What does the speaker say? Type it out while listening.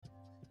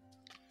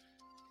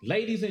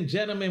Ladies and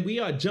gentlemen, we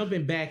are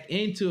jumping back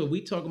into it.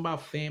 We talking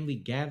about family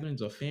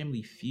gatherings or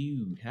family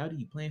feud. How do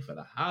you plan for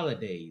the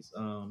holidays?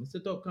 It's a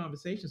dope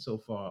conversation so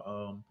far.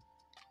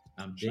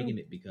 I'm Sure. digging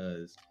it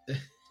because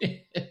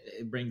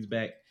it brings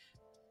back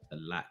a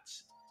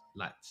lots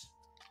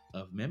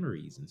of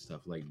memories and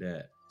stuff like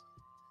that.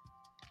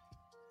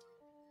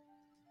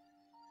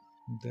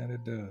 That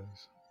it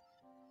does.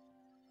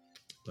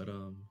 But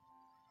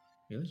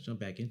yeah, let's jump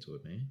back into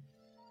it, man.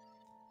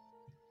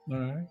 All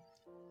right.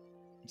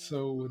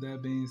 So with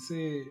that being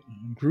said,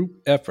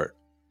 group effort.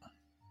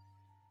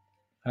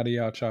 How do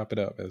y'all chop it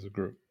up as a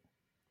group?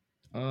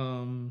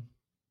 Um,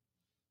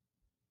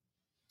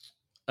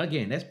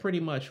 Again, that's pretty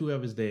much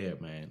whoever's there,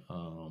 man.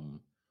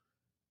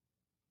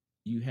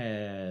 You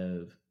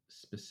have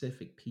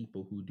specific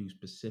people who do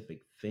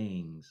specific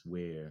things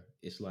where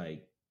it's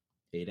like,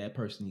 hey, that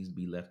person needs to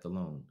be left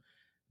alone,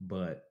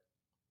 but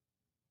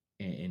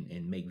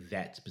and make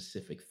that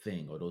specific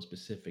thing or those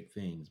specific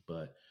things.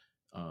 But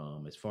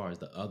as far as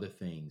the other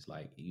things,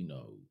 like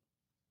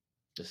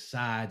the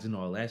sides and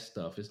all that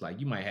stuff, it's like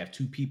you might have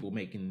two people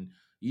making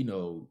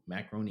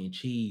macaroni and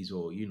cheese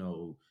or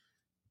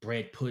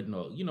bread pudding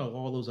or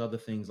all those other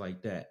things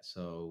like that.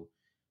 So,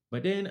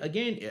 but then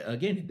again,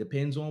 it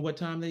depends on what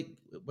time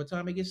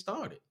it gets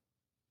started.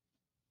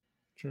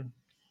 Sure.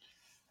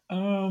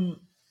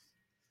 Um,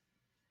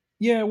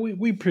 yeah,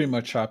 we pretty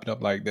much chop it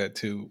up like that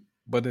too.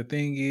 But the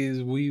thing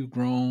is, we've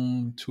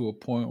grown to a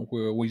point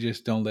where we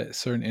just don't let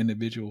certain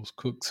individuals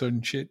cook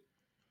certain shit.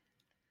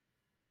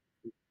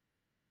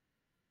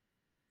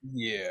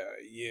 Yeah,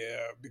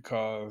 yeah,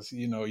 because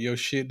your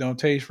shit don't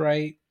taste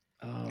right,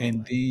 Oh and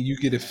my then you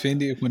get god.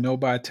 offended when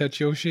nobody touch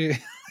your shit.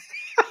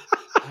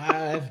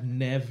 I've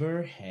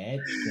never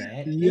had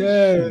that Yes,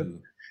 issue.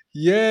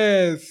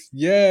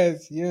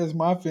 yes.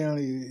 My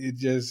family, it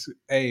just,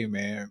 hey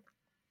man,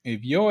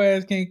 if your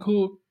ass can't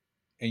cook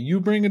and you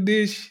bring a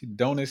dish,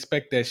 don't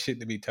expect that shit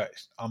to be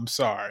touched. I'm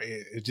sorry,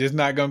 it's just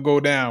not gonna go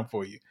down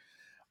for you.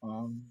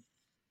 Um,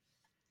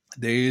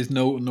 there is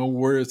no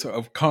words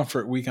of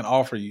comfort we can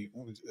offer you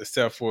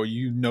except for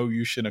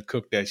you shouldn't have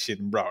cooked that shit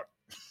and brought.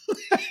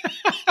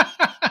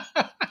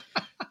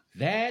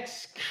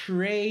 That's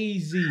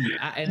crazy.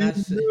 You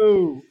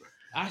know.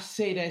 I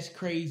say that's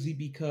crazy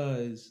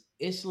because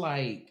it's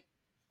like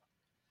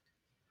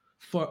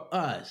for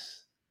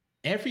us,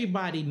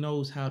 everybody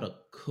knows how to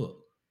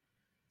cook.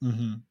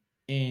 Hmm.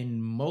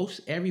 And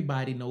most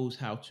everybody knows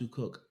how to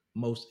cook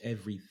most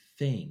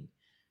everything.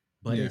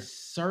 But Yeah, it's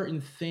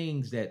certain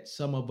things that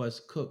some of us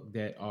cook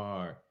that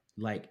are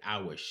like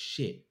our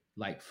shit.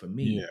 Like for yeah.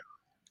 me,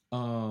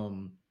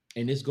 um,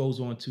 and this goes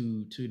on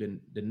to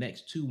the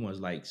next two ones,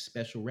 like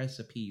special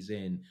recipes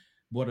and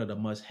what are the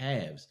must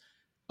haves.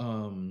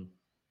 Um,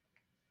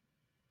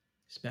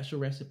 Special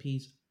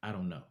recipes, I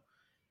don't know,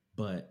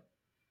 but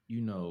you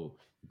know,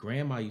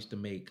 grandma used to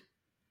make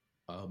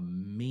a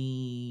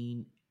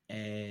mean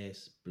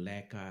ass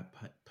black eyed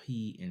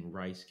pea and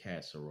rice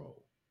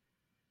casserole.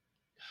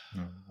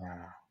 Oh,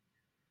 wow.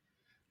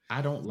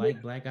 I don't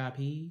like black eyed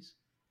peas.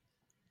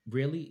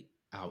 Really,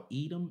 I'll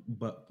eat them,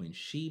 but when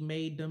she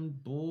made them,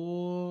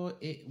 boy,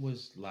 it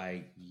was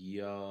like,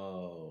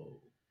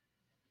 yo,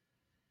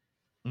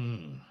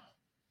 mm,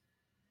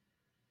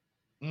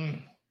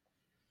 mm,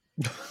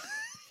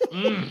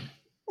 mm,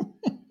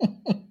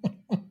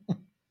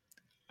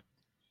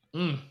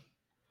 mm.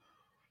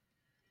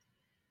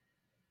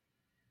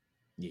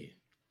 Yeah.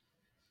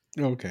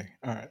 Okay,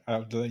 all right.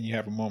 I'll let you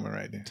have a moment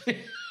right there.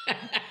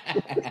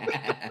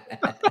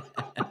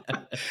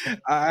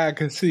 I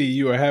can see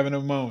you are having a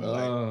moment.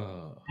 Like,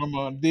 Oh,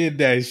 Grandma did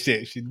that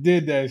shit. She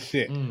did that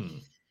shit.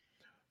 mm,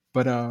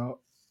 But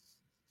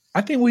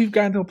I think we've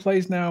gotten to a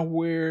place now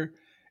where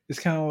it's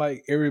kind of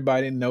like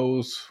everybody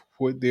knows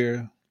what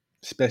their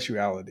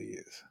speciality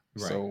is.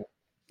 right. So,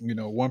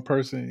 one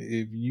person,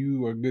 if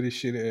you are good as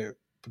shit at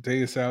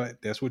potato salad,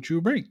 that's what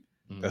you bring.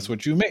 That's Mm-hmm,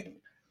 what you make.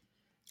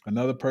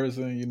 Another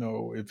person,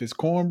 if it's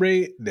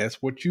cornbread,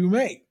 that's what you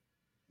make.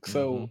 mm-hmm,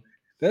 So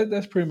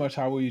that's pretty much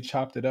how we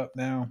chopped it up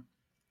now,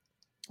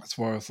 as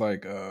far as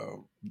like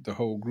the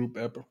whole group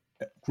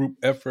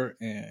effort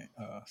and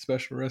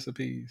special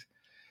recipes.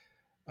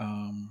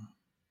 Um,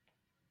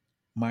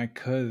 my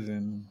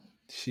cousin,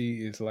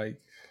 she is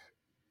like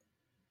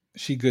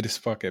she good as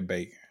fuck at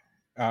baking.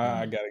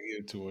 I mm. gotta give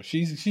it to her.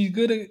 She's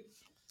good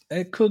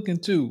at cooking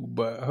too,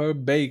 but her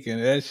baking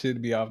that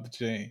should be off the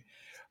chain.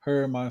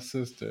 Her and my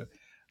sister.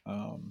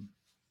 Um,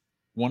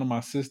 One of my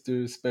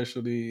sister's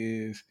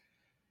specialty is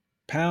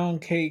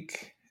pound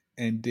cake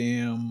and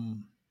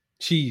damn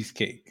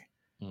cheesecake.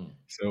 Mm.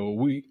 So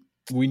we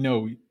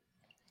know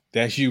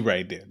that's you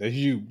right there. That's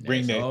you.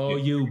 Bring That's that all shit.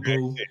 you, Bring that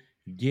boo.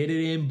 Get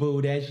it in,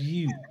 boo. That's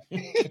you.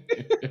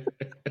 shit.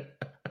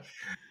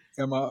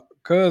 And my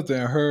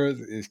cousin, hers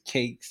is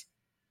cakes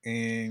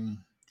and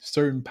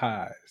certain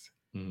pies.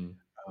 Mhm.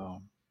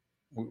 Um,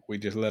 we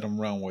just let them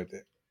run with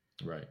it.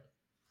 Right.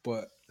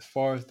 But as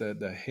far as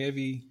the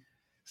heavy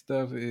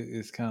stuff,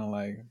 it's kind of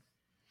like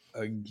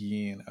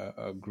again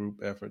a group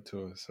effort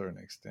to a certain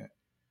extent.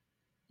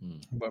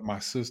 Mm. But my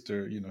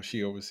sister,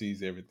 she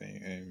oversees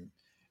everything, and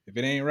if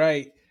it ain't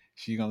right,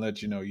 she gonna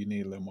let you know you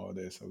need a little more of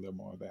this, a little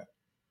more of that.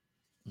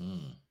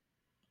 Mm.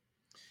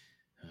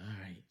 All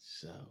right.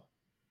 So,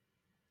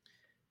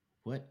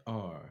 what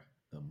are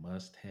the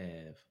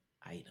must-have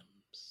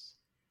items?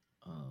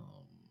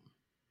 Um,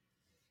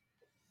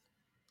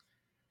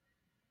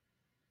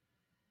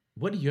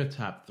 what are your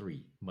top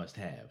three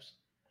must-haves?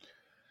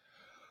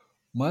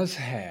 Must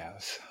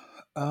haves.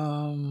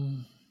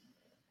 Um,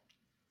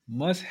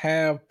 must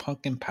have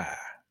pumpkin pie.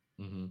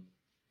 Mm-hmm.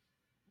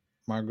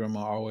 My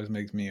grandma always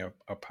makes me a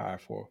pie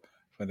for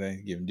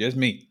Thanksgiving. Just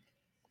me.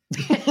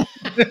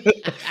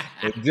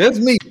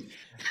 Just me.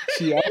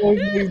 She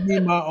always makes me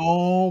my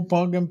own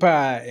pumpkin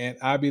pie, and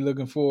I be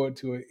looking forward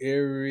to it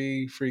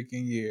every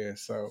freaking year.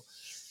 So,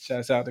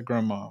 shouts out to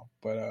grandma.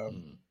 But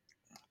Mm.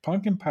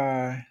 pumpkin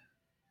pie,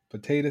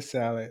 potato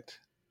salad,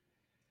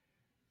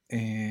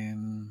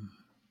 and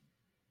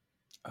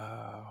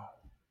uh,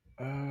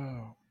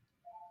 oh,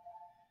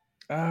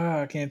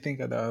 I can't think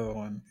of the other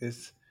one.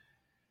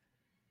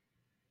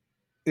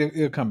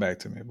 It'll come back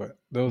to me, but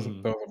those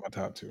Mm-hmm. those are my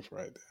top two for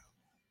right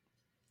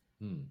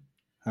there. Mm.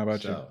 How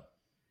about you? So,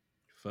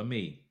 for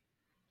me,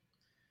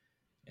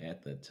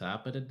 at the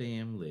top of the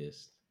damn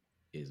list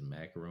is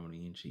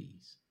macaroni and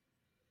cheese.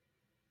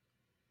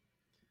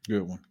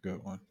 Good one.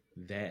 Good one.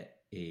 That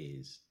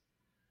is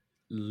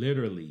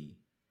literally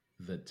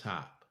the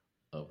top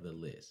of the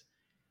list.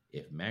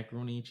 If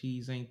macaroni and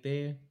cheese ain't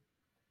there,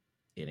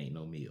 it ain't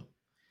no meal.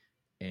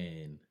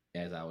 And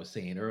as I was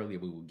saying earlier,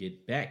 we will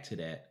get back to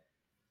that.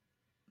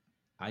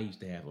 I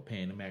used to have a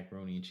pan of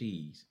macaroni and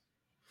cheese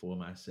for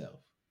myself,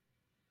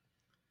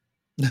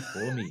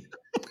 for me,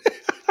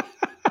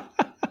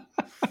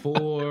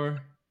 for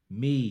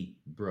me,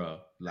 bruh.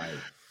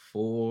 Like,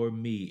 for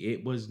me.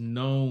 It was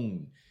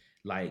known.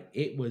 Like,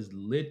 it was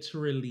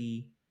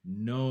literally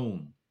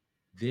known.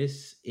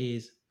 This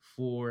is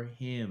for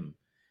him.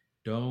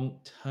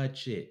 Don't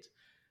touch it.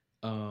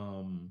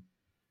 Um,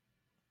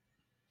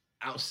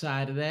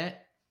 outside of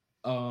that,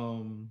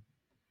 um,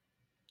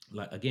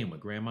 like again, when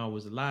grandma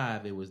was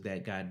alive, it was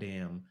that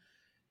goddamn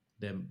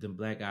them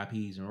black eyed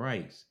peas and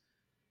rice.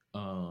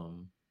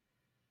 Um,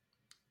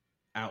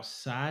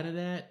 outside of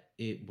that,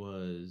 it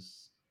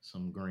was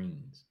some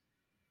greens.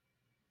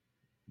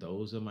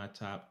 Those are my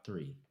top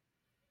three.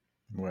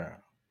 Wow.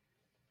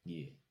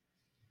 Yeah.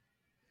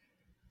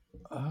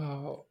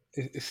 Oh,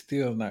 it's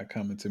still not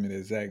coming to me the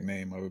exact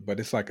name of it, but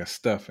it's like a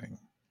stuffing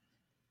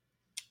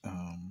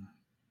um,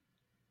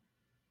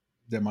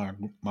 that my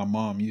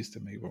mom used to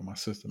make, or my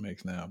sister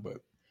makes now. But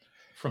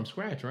From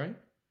scratch, right?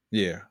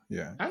 yeah,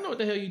 yeah. I know what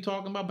the hell you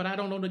talking about, but I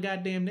don't know the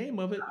goddamn name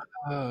of it.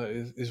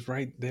 It's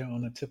right there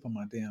on the tip of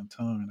my damn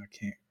tongue, and I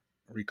can't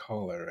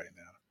recall it right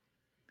now.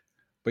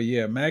 But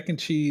yeah, mac and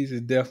cheese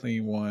is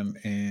definitely one,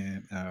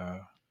 and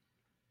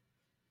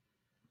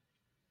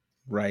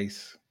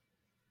rice,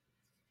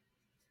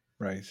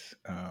 rice.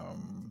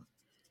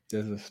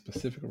 There's a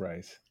specific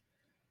rice.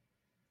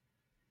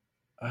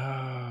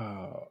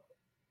 Oh,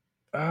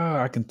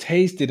 I can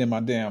taste it in my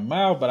damn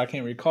mouth, but I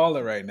can't recall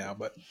it right now.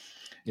 But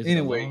Is it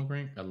anyway,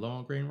 a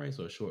long grain rice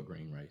or a short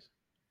grain rice?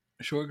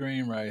 short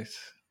grain rice,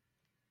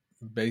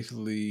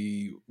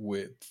 basically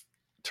with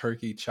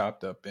turkey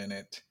chopped up in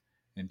it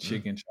and Mm,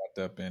 chicken chopped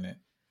up in it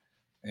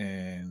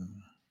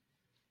and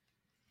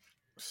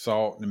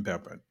salt and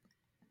pepper.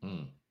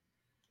 mm.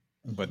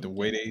 But the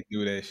way Okay. they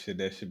do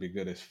that should be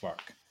good as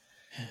fuck.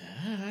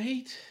 All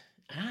right.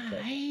 All But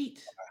right.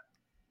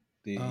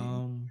 the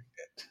Um.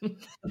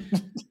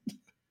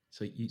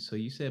 So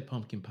you said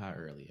pumpkin pie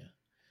earlier.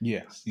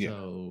 yeah, yeah.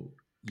 So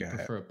you Go ahead.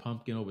 prefer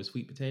pumpkin over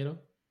sweet potato?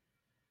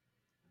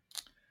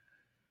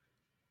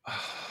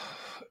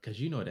 Because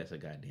you know that's a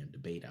goddamn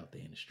debate out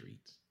there in the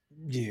streets.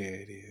 Yeah,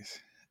 it is.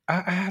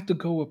 I have to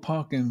go with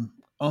pumpkin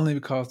only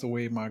because the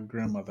way my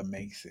grandmother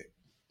makes it.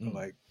 Mm,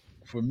 Like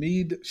for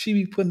me, she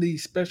be putting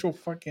these special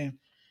fucking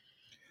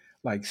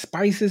like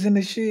spices in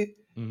the shit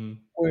mm-hmm.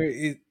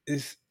 where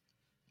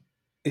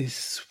it's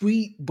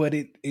sweet, but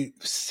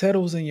it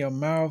settles in your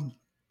mouth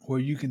where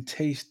you can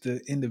taste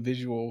the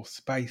individual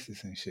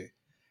spices and shit.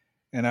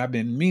 And I've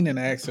been meaning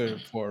to ask her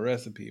for a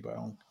recipe, but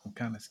I'm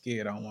kind of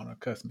scared. I don't want to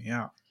cuss me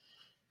out.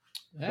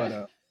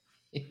 But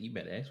You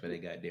better ask for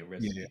that goddamn yeah,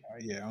 recipe.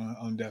 yeah,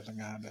 I'm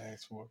definitely gonna have to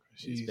ask for it 'cause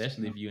she's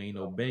Especially if you ain't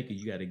no baker,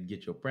 you got to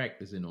get your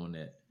practice in on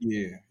that.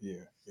 yeah,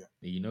 yeah, yeah.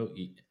 And you know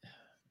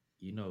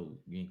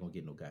you ain't gonna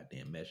get no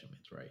goddamn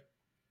measurements, right?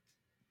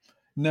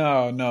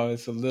 No, no,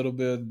 it's a little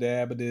bit of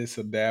dab of this,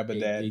 a dab of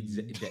It, that. it's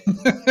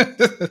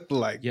that,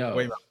 Like, wait, a yo,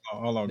 minute,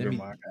 hold on, let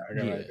grandma, me I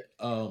got yeah.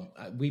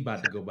 like, We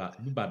about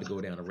to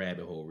go down a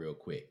rabbit hole real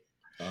quick.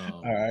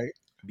 all right,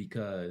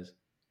 Because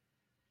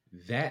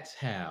that's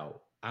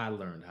how I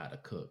learned how to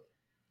cook.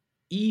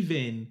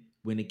 Even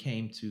when it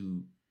came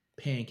to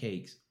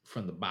pancakes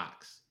from the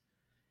box,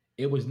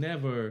 it was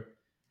never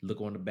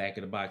look on the back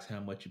of the box how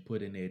much you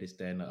put in there, this,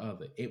 that, and the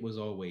other. It was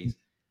always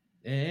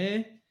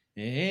eh,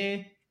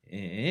 eh,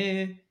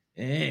 eh,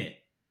 eh.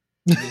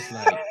 And it's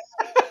like,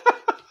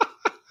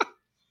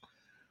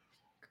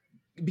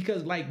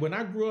 because like when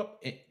I grew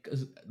up,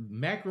 because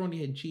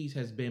macaroni and cheese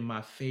has been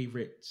my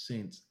favorite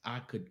since I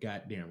could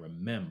goddamn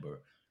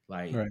remember.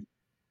 Like Right.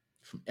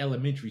 from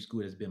elementary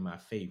school, has been my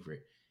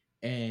favorite,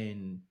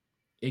 and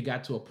it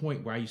got to a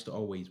point where I used to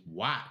always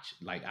watch.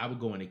 Like I would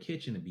go in the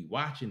kitchen and be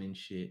watching and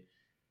shit,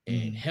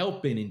 and Mm.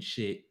 helping and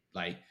shit.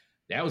 Like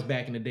that was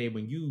back in the day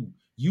when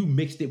you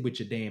mixed it with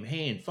your damn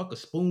hand. Fuck a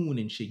spoon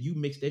and shit. You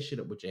mixed that shit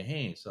up with your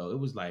hand. So it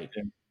was like,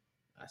 Yeah.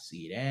 I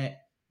see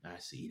that, I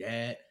see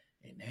that,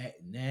 and that,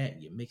 and that.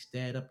 And you mix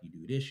that up, you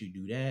do this, you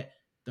do that,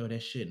 throw that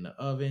shit in the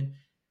oven,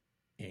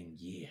 and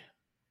yeah.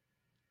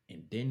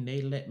 And then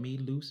they let me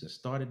loose and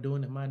started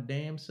doing it my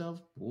damn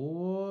self.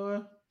 Boy,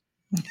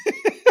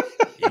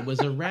 it was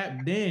a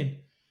wrap then.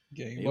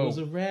 Game It was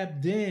over. a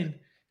wrap then.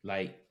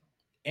 Like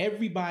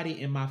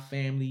everybody in my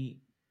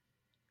family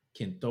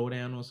can throw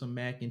down on some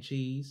mac and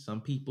cheese.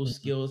 Some people's Mhm.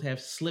 skills have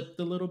slipped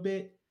a little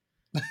bit,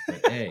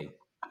 but hey,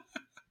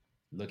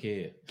 look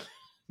here.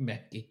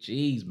 Mac and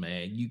cheese,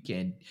 man. You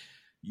can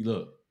you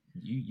look,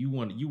 you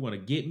want to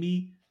get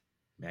me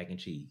mac and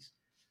cheese.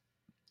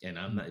 And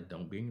I'm not,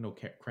 don't bring no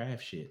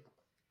craft shit.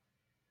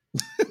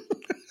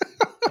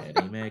 That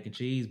ain't mac and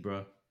cheese,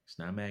 bro. It's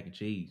not mac and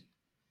cheese.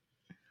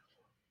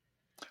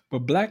 But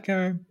black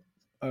eyed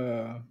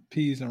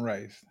peas and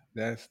rice.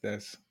 That's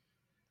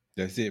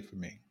it for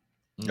me.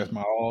 That's Mm.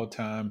 my all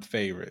time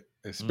favorite.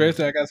 Mm.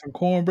 Especially I got some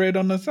cornbread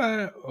on the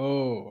side.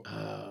 Oh,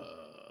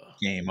 Uh,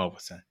 game over,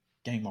 son.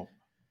 Game over.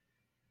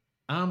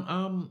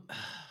 I'm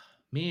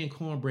me and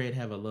cornbread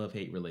have a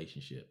love-hate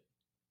relationship.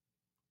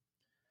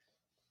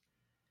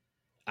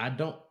 I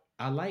don't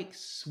I like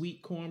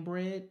sweet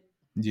cornbread,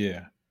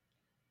 Yeah.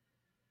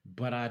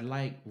 but I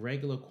like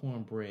regular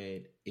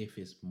cornbread if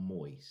it's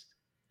moist.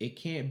 It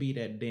can't be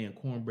that damn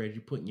cornbread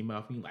you put in your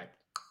mouth and you like,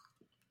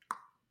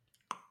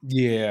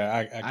 Yeah, I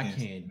I can't.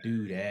 can't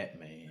do that,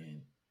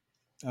 man.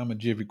 I'm a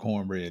Jiffy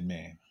cornbread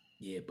man.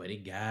 Yeah, but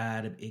it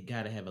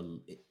gotta have a,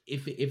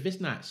 if it's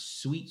not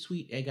sweet,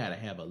 it gotta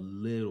have a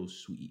little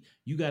sweet.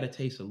 You gotta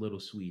taste a little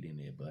sweet in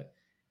there. But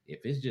if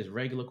it's just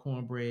regular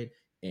cornbread,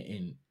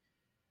 and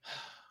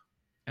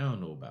I don't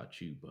know about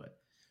you, but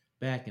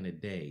back in the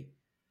day,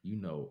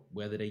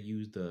 whether they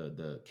use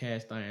the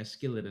cast iron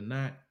skillet or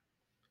not,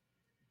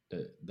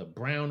 the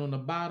brown on the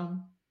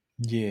bottom,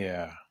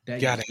 Yeah.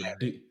 that Gotta used to have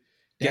do it.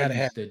 that Gotta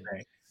have used to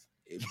it.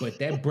 but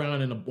that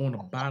brown on the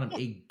bottom,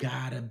 it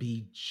gotta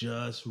be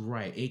just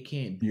right. It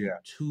can't be Yeah.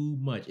 too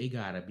much. It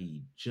gotta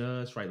be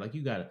just right. Like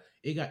it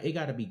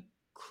gotta be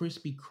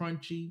crispy,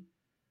 crunchy,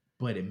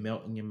 but it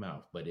melt in your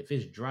mouth. But if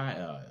it's dry,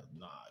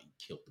 nah, you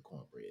killed the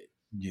cornbread.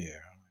 Yeah.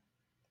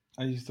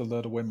 I used to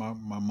love the way my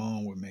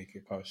mom would make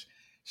it because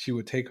she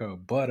would take her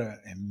butter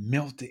and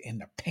melt it in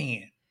the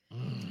pan.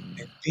 Mm.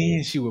 And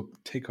then she would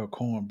take her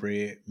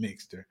cornbread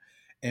mixture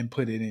and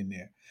put it in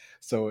there.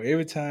 So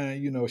every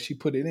time, she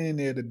put it in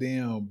there, the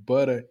damn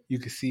butter, you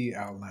could see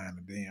outline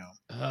the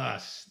damn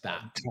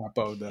Stop top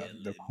of the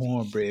killing me.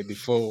 cornbread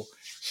before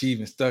she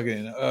even stuck it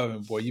in the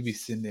oven. Boy, you be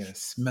sitting there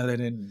smelling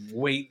it and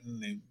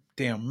waiting and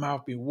damn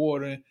mouth be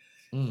watering.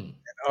 Mm.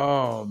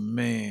 Oh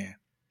man.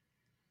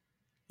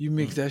 You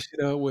mix Mm. that shit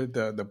up with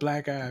the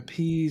black eyed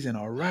peas and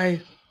a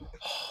rice.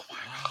 Oh my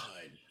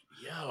God,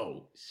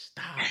 yo,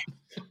 stop.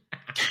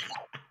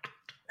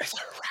 it's a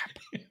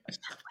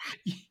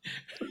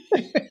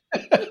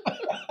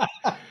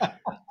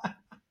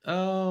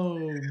Oh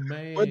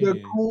But the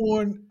man.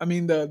 corn, I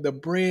mean the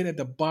bread at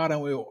the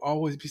bottom will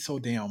always be so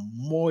damn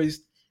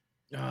moist,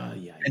 Oh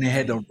yeah, and it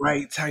had yeah. the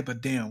right type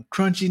of damn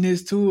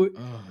crunchiness to it.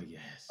 Oh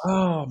yes.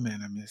 Oh man,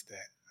 I miss that.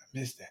 I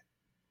miss that.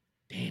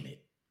 Damn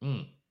it.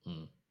 Mm.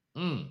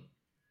 Mm.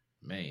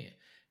 Man.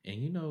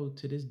 And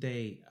to this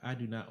day, I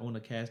do not own a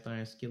cast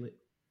iron skillet.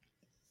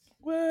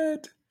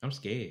 What? I'm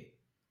scared.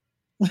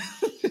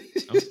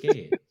 I'm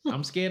scared.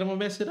 I'm scared I'm gonna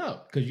mess it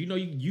up. Cause you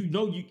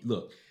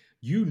look,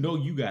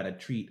 you gotta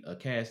treat a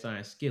cast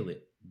iron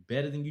skillet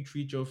better than you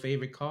treat your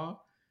favorite car,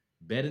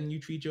 better than you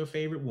treat your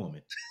favorite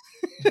woman.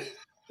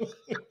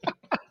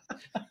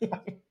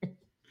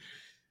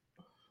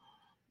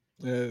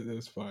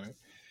 That's fine.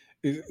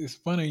 It's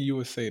funny you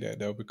would say that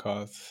though,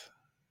 because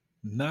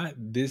not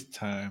this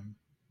time,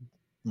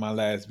 my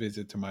last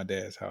visit to my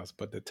dad's house,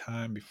 but the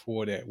time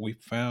before that, we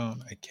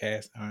found a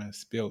cast iron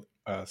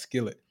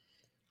skillet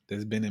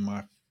that's been in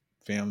my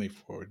family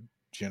for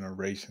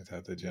generations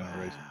after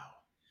generation. Wow.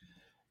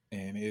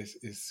 And it's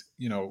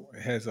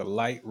it has a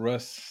light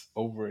rust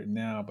over it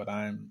now, but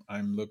I'm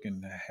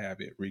looking to have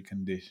it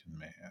reconditioned,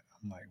 man.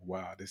 I'm like,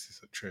 wow, this is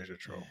a treasure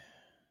trove.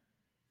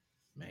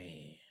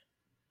 Man.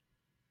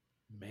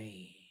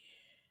 Man.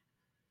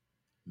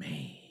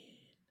 Man.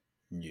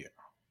 Yeah.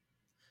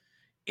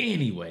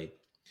 Anyway,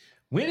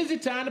 when is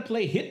it time to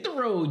play Hit the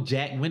Road,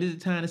 Jack? When is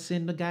it time to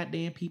send the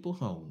goddamn people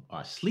home?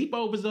 Are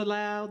sleepovers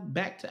allowed?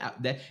 Back to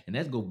that, and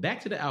let's go back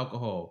to the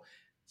alcohol.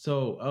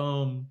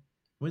 So,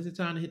 when's it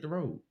time to hit the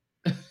road?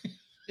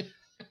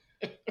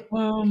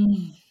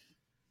 Um,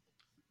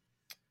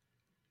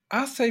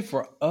 I say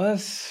for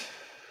us,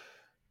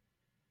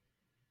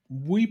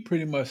 we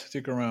pretty much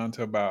stick around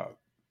to about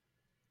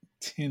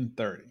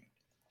 10:30.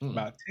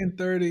 About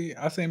 10:30,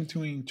 I say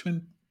between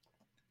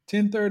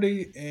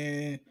 10:30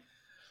 and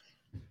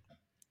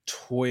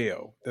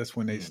 12. That's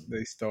when they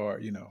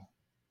start,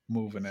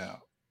 moving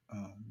out.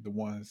 The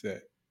ones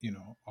that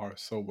are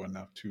sober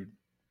enough to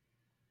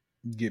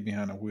get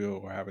behind the wheel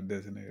or have a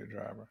designated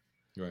driver.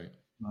 Right.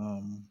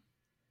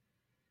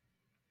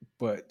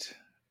 But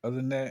other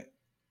than that,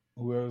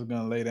 whoever's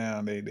gonna lay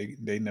down,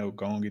 they know,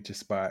 go and get your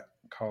spot,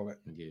 call it.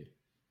 Yeah.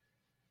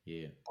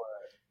 Yeah.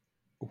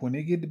 But when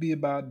they get to be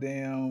about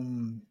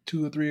damn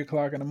 2 or 3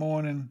 o'clock in the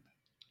morning,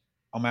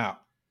 I'm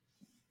out.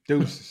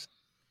 Deuces.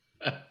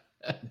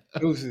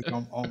 Deuces.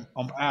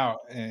 I'm out.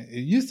 And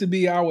it used to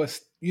be I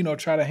was,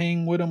 try to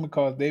hang with them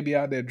because they be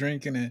out there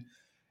drinking and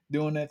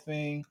doing that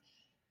thing,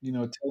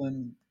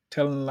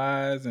 telling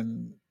lies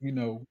and,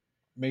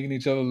 making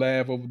each other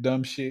laugh over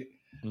dumb shit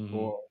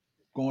or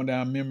going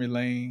down memory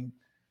lane.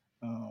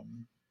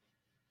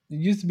 It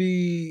used to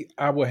be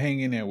I would hang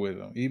in there with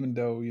them, even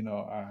though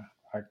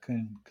I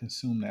couldn't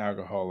consume the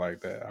alcohol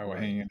like that. I would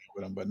hang in there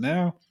with them, but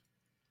now,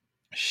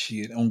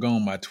 shit, I'm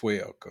gone by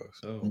 12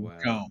 because I'm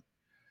gone.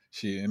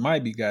 Shit, it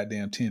might be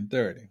goddamn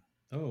 10:30.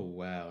 Oh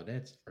wow,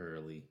 that's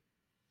early.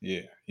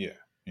 Yeah.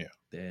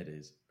 That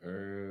is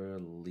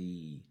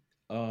early.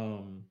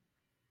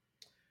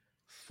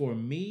 For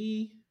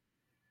me,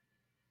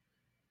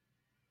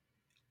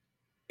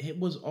 it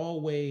was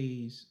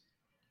always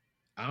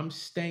I'm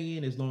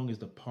staying as long as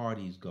the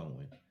party's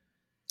going.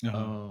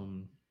 Uh-huh.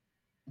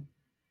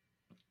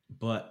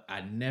 But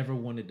I never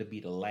wanted to be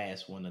the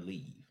last one to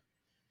leave.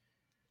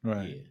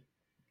 Right.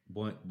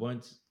 Yeah.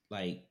 Once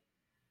like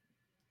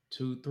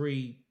 2,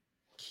 3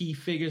 key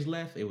figures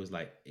left, it was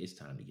like it's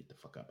time to get the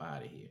fuck up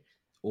out of here.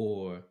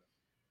 Or,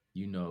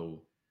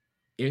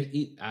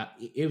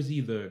 it was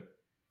either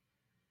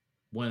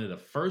one of the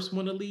first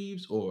one to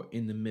leaves or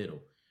in the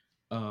middle.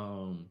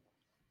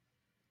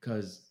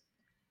 Because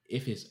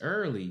if it's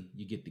early,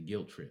 you get the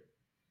guilt trip.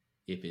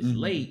 If it's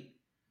late,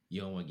 you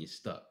don't want to get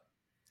stuck.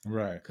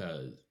 Right.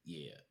 Cause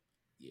yeah.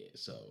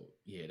 So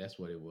yeah, that's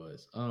what it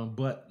was.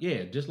 But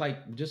yeah, just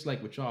like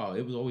with y'all,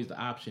 it was always the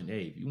option.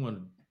 Hey, if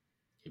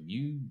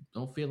you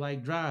don't feel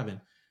like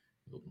driving,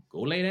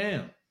 go lay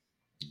down.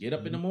 Get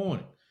up in the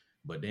morning.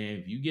 But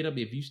then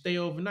if you stay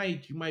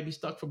overnight, you might be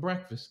stuck for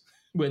breakfast,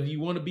 whether you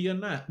want to be or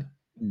not.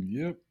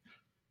 Yep.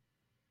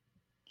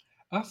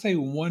 I'll say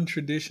one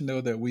tradition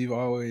though that we've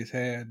always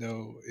had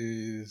though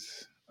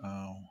is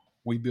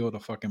we build a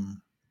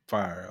fucking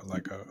fire,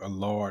 like a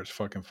large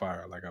fucking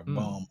fire, like a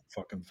bomb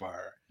fucking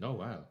fire. Oh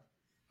wow.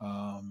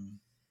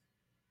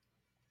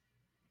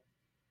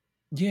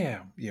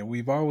 Yeah,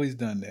 we've always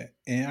done that.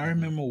 And I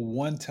remember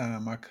one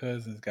time my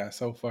cousins got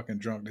so fucking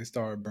drunk they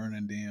started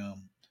burning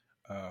damn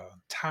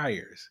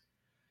tires.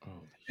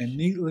 Oh, and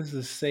needless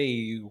to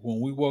say,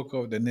 when we woke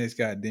up the next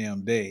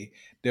goddamn day,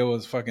 there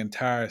was fucking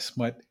tires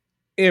smut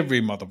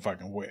every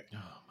motherfucking way.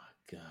 oh my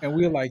god. And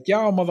we were like,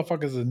 y'all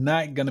motherfuckers is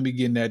not gonna be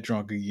getting that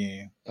drunk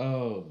again.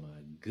 Oh my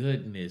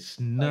goodness.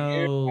 Like No,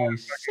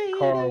 everybody's say fucking it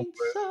car ain't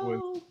was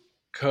so.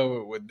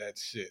 covered with that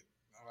shit.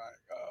 I'm like,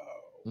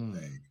 oh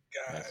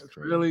That's guys,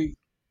 crazy. really?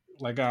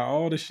 Like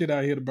all the shit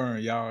out here to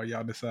burn,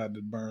 y'all decided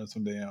to burn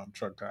some damn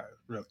truck tires,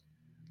 really?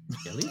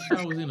 At least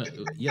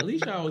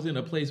y'all was in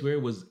a place where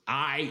it was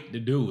I to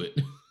do it.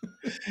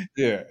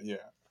 Yeah.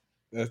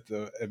 That's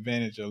the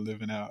advantage of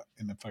living out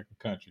in the fucking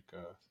country, cuz.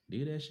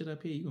 Do that shit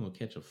up here, you gonna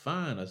catch a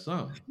fine or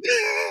something.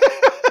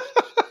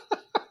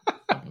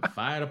 Fucking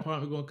fire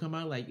department gonna come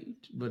out like,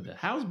 but the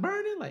house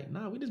burning? Like,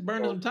 nah, we just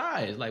burning some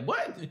tires. Like,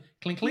 what?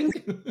 Clink clink.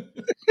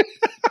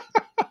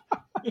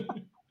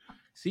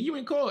 See you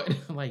in court.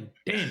 I'm like,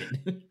 damn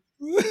it.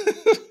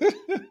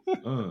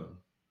 Oh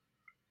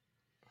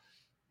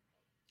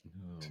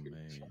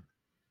man.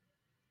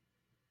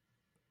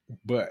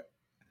 But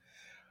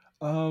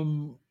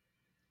other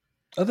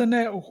than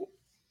that,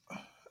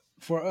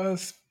 for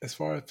us, as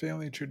far as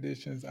family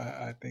traditions,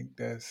 I think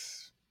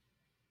that's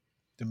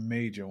the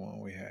major one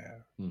we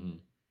have.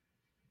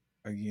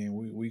 Again,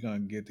 we gonna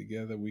get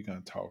together. We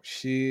gonna talk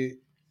shit.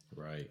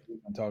 Right. We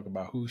gonna talk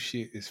about who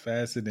shit is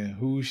faster than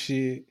who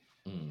shit.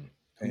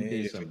 Who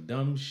did some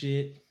dumb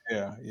shit?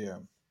 Yeah.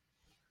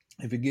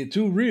 If it get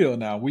too real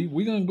now, we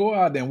gonna go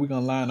out there and we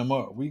gonna line them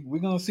up. We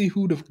gonna see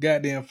who the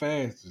goddamn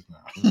fastest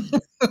now.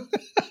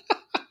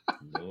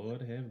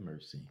 Lord have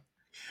mercy.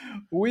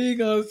 We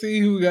gonna see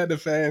who got the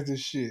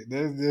fastest shit.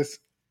 That's just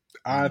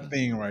our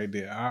thing right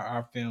there.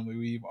 Our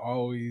family,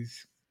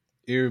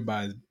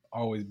 everybody's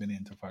always been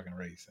into fucking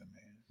racing,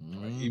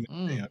 man. Like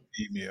even damn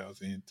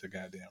females into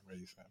goddamn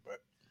racing. But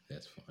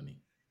that's funny.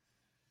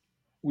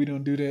 We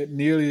don't do that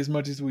nearly as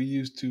much as we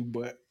used to,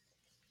 but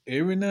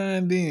every now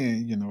and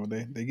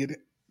then, they get it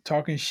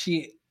talking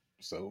shit.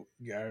 So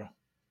you gotta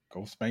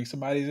go spank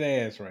somebody's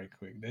ass right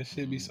quick. That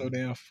should be so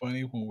damn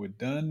funny when we're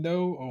done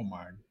though. Oh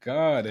my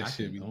god, that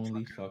should be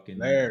only fucking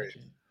hilarious.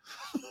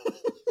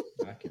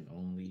 Imagine. I can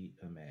only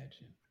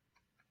imagine.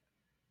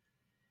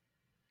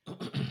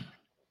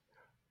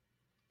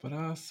 But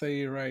I'll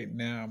say right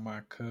now,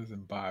 my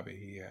cousin Bobby,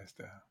 he has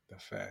the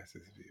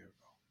fastest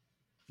vehicle.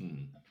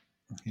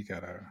 He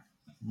got a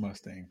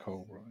Mustang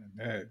Cobra, and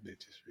that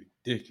bitch is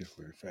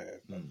ridiculously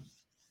fast. But Mm.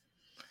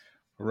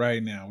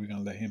 right now, we're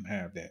gonna let him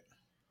have that.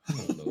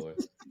 Oh Lord,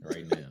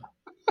 right now.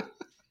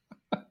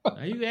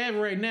 Now you have it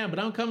right now, but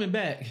I'm coming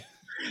back.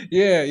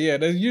 Yeah,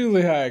 that's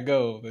usually how it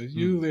goes. That's Mm.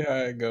 usually how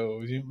it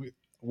goes.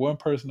 One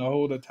person will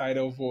hold a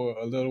title for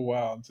a little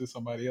while until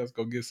somebody else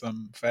go get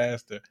something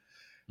faster,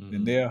 then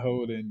Mm-hmm. they'll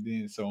hold it, and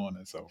then so on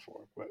and so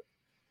forth. But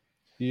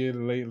here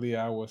lately,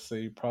 I would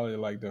say probably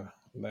like the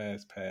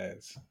last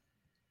past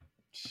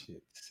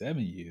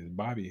 7 years,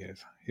 Bobby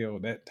has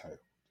held that title.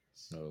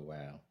 Oh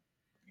wow.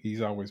 He's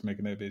always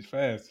making that bitch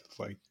fast. It's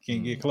like you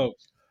can't get Mm.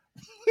 close.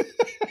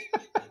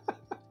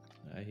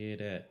 I hear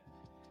that.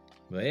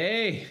 But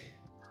hey,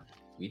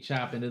 we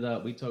chopping it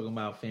up. We talking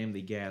about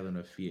family gathering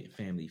or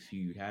family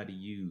feud. How do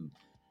you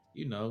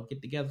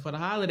get together for the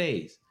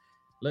holidays?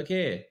 Look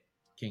here,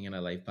 King and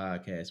LA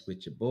podcast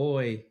with your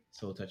boy,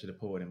 Soul Touch of the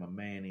Poet, and my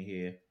man in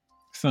here.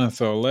 Son,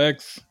 so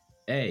Lex,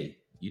 Hey,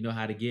 you know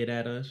how to get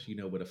at us. You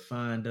know where to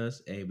find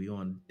us. Hey, we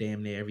on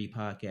damn near every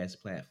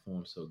podcast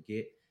platform. So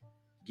get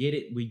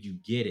it where you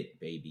get it,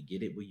 baby.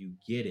 Get it where you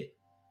get it.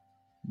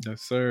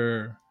 yes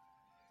sir.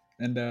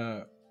 And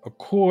of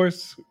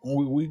course,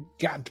 we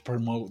got to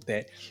promote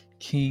that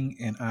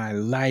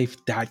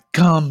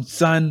kingandilife.com,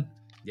 son.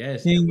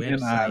 Yes, the King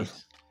and I.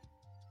 website.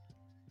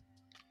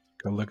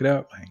 Go look it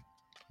up, man.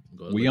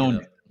 Go We look it own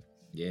up. it.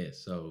 Yeah,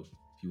 so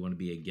if you want to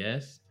be a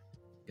guest,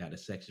 got a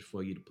section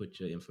for you to put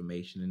your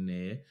information in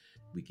there.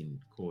 We can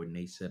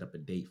coordinate, set up a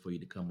date for you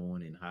to come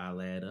on and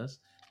holler at us.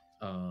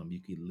 You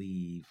could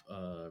leave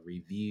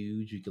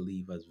reviews. You could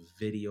leave us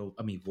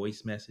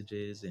voice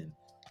messages, and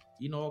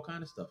all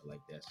kind of stuff like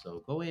that.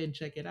 So go ahead and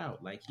check it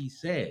out. Like he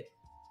said,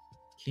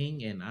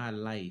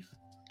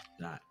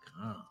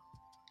 kingandilife.com.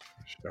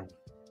 Sure.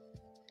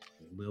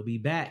 We'll be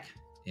back,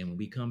 and when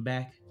we come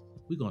back,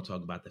 we're gonna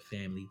talk about the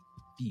family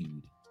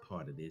feud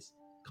part of this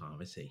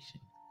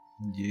conversation.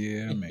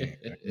 Yeah, man.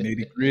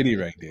 Nitty gritty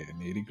right there.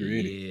 Nitty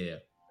gritty. Yeah.